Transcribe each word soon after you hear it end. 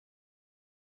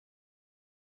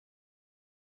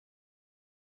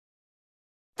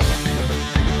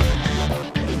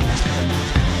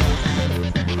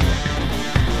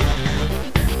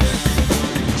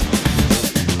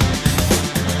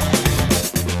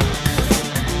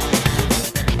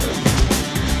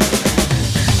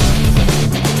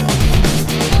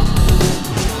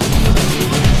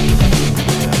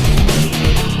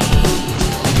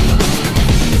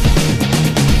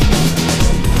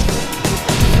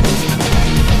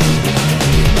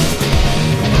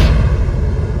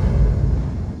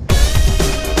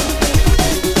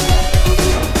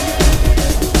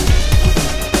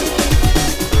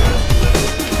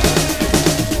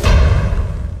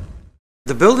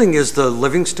building is the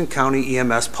Livingston County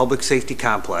EMS Public Safety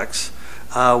Complex.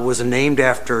 Was named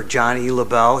after John E.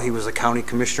 LaBelle. He was a county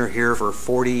commissioner here for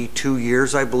 42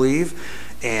 years, I believe.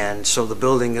 And so the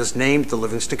building is named the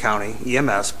Livingston County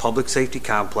EMS Public Safety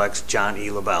Complex, John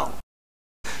E. LaBelle.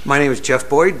 My name is Jeff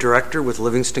Boyd, Director with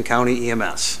Livingston County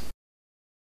EMS.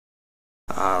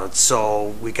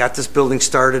 So we got this building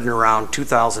started in around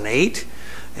 2008,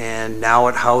 and now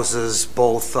it houses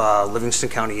both Livingston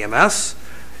County EMS,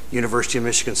 University of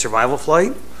Michigan Survival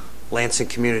Flight, Lansing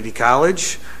Community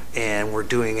College, and we're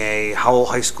doing a Howell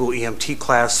High School EMT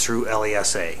class through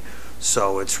LESA.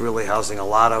 So it's really housing a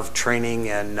lot of training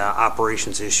and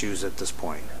operations issues at this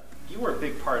point. You were a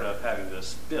big part of having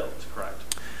this built, correct?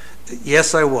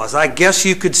 Yes, I was. I guess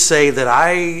you could say that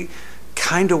I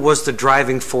kind of was the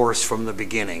driving force from the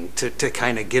beginning to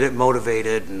kind of get it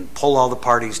motivated and pull all the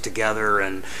parties together.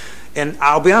 And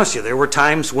I'll be honest with you, there were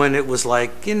times when it was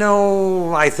like, you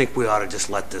know, I think we ought to just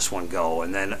let this one go.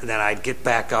 And then I'd get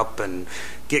back up and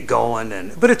get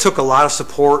going. But it took a lot of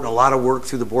support and a lot of work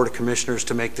through the Board of Commissioners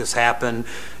to make this happen.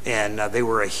 And they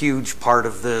were a huge part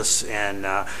of this. And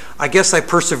I guess I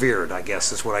persevered, I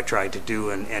guess is what I tried to do,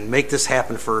 and make this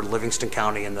happen for Livingston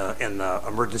County and the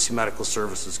emergency medical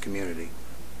services community.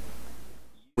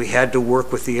 We had to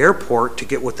work with the airport to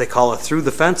get what they call a through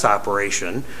the fence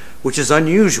operation, which is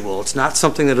unusual. It's not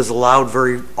something that is allowed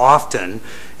very often,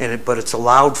 but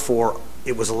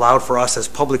it was allowed for us as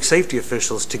public safety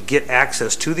officials to get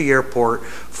access to the airport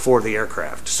for the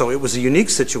aircraft. So it was a unique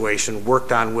situation,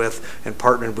 worked on with and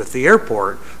partnered with the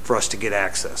airport for us to get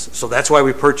access. So that's why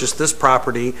we purchased this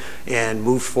property and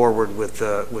moved forward with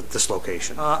this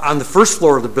location. On the first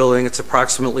floor of the building, it's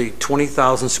approximately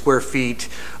 20,000 square feet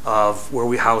of where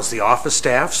we house the office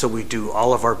staff. So we do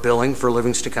all of our billing for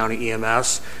Livingston County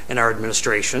EMS and our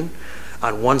administration.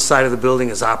 On one side of the building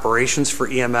is operations for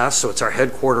EMS, so it's our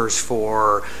headquarters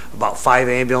for about 5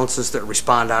 ambulances that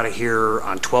respond out of here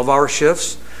on 12-hour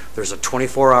shifts. There's a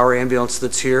 24-hour ambulance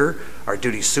that's here. Our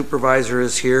duty supervisor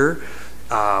is here.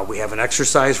 We have an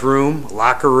exercise room,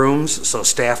 locker rooms, so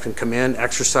staff can come in,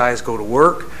 exercise, go to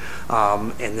work.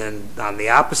 And then on the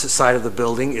opposite side of the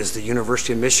building is the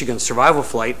University of Michigan Survival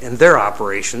Flight and their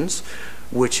operations,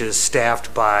 which is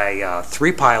staffed by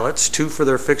 3 pilots, 2 for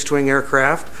their fixed-wing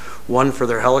aircraft, 1 for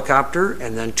their helicopter,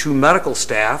 and then 2 medical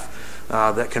staff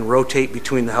that can rotate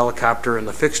between the helicopter and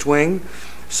the fixed wing.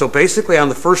 So basically on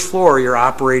the first floor you're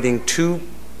operating two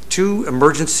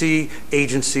emergency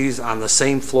agencies on the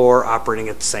same floor operating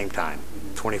at the same time,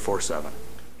 24/7.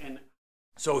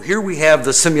 So here we have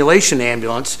the simulation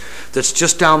ambulance that's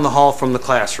just down the hall from the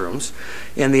classrooms.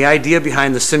 And the idea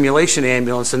behind the simulation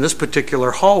ambulance in this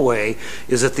particular hallway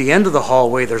is at the end of the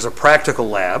hallway there's a practical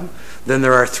lab, then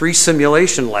there are 3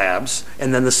 simulation labs,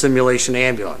 and then the simulation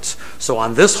ambulance. So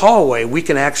on this hallway we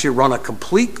can actually run a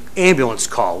complete ambulance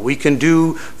call. We can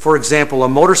do, for example, a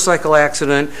motorcycle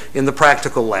accident in the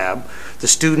practical lab. The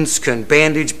students can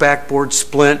bandage, backboard,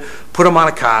 splint, put them on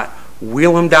a cot,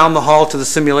 wheel them down the hall to the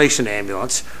simulation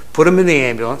ambulance, put them in the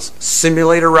ambulance,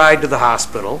 simulate a ride to the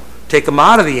hospital, take them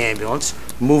out of the ambulance,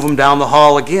 move them down the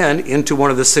hall again into one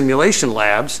of the simulation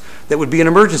labs that would be an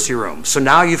emergency room. So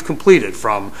now you've completed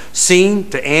from scene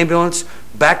to ambulance,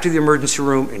 back to the emergency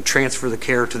room, and transfer the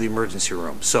care to the emergency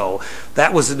room. So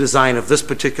that was the design of this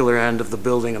particular end of the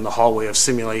building and the hallway of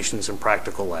simulations and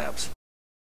practical labs.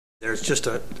 There's just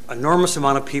an enormous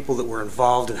amount of people that were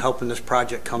involved in helping this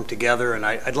project come together, and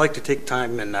I'd like to take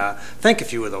time and thank a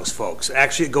few of those folks.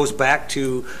 Actually, it goes back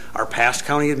to our past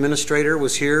county administrator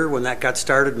was here when that got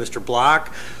started, Mr.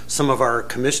 Block, some of our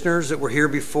commissioners that were here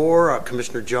before,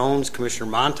 Commissioner Jones, Commissioner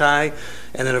Monti,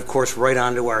 and then of course right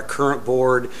on to our current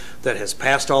board that has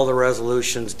passed all the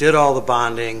resolutions, did all the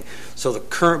bonding. So the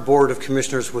current board of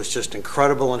commissioners was just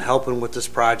incredible in helping with this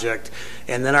project,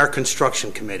 and then our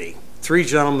construction committee. 3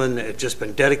 gentlemen that have just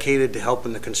been dedicated to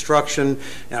helping the construction,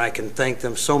 and I can thank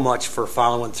them so much for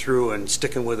following through and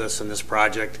sticking with us in this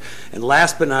project. And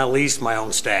last but not least, my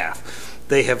own staff.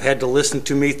 They have had to listen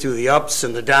to me through the ups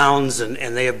and the downs, and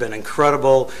they have been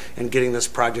incredible in getting this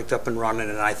project up and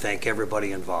running, and I thank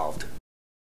everybody involved.